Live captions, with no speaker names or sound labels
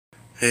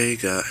Hey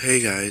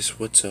guys,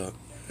 what's up?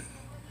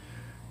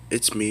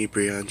 It's me,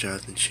 Breon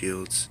Jonathan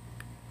Shields,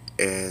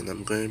 and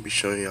I'm going to be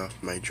showing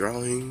off my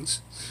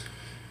drawings.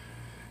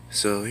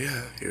 So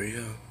yeah, here we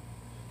go.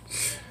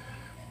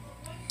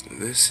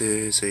 This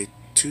is a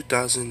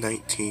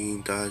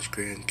 2019 Dodge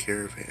Grand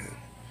Caravan.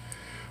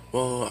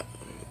 Well,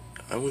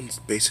 I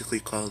wouldn't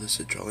basically call this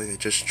a drawing. I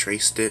just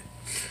traced it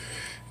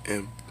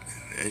and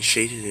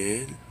shaded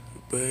it in,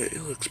 but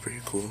it looks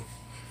pretty cool.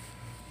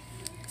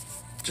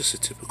 Just a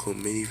typical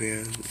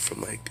minivan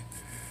from like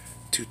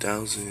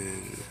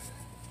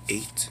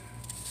 2008,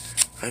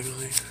 I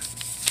believe.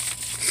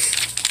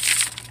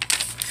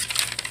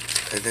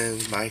 And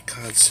then my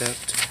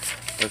concept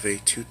of a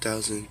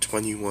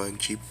 2021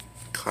 Jeep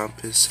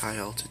Compass high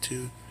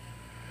altitude.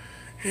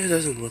 It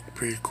doesn't look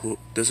pretty cool.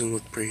 But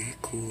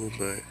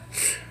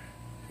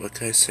what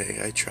can I say?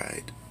 I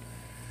tried.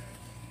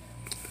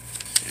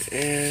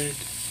 And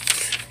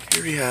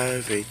here we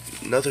have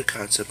another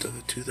concept of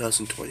the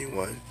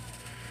 2021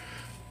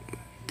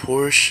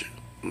 Porsche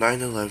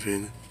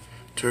 911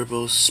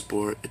 Turbo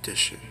Sport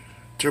Edition.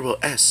 Turbo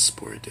S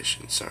Sport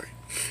Edition, sorry.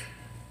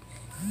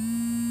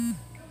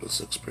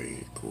 This looks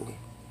pretty cool.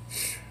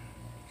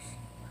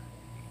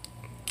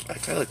 I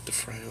kinda like the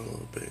front a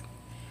little bit.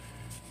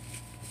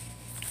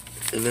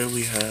 And then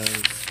we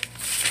have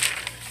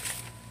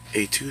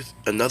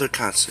another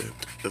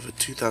concept of a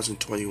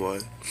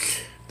 2021.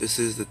 This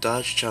is the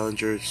Dodge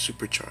Challenger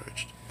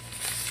Supercharged.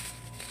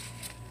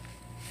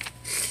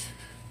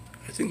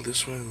 I think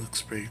this one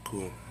looks pretty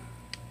cool.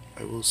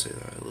 I will say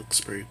that it looks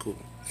pretty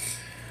cool.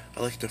 I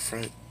like the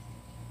front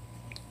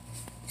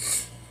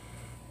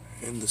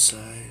and the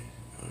side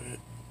of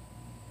it.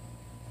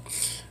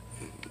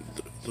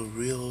 The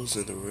wheels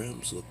and the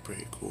rims look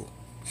pretty cool.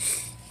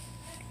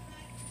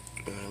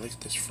 And I like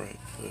this front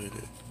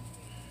hood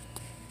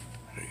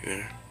right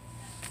there.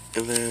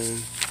 And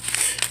then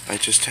I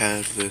just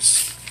have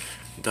this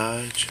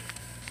Dodge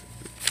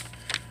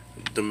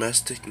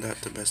domestic,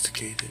 not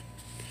domesticated.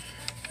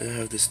 And I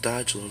have this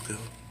Dodge logo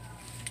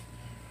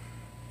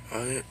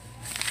on it.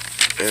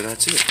 And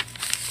that's it.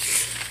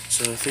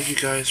 So thank you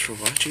guys for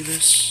watching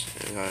this,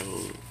 and I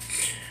will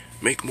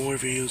make more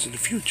videos in the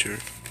future.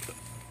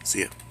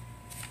 See ya.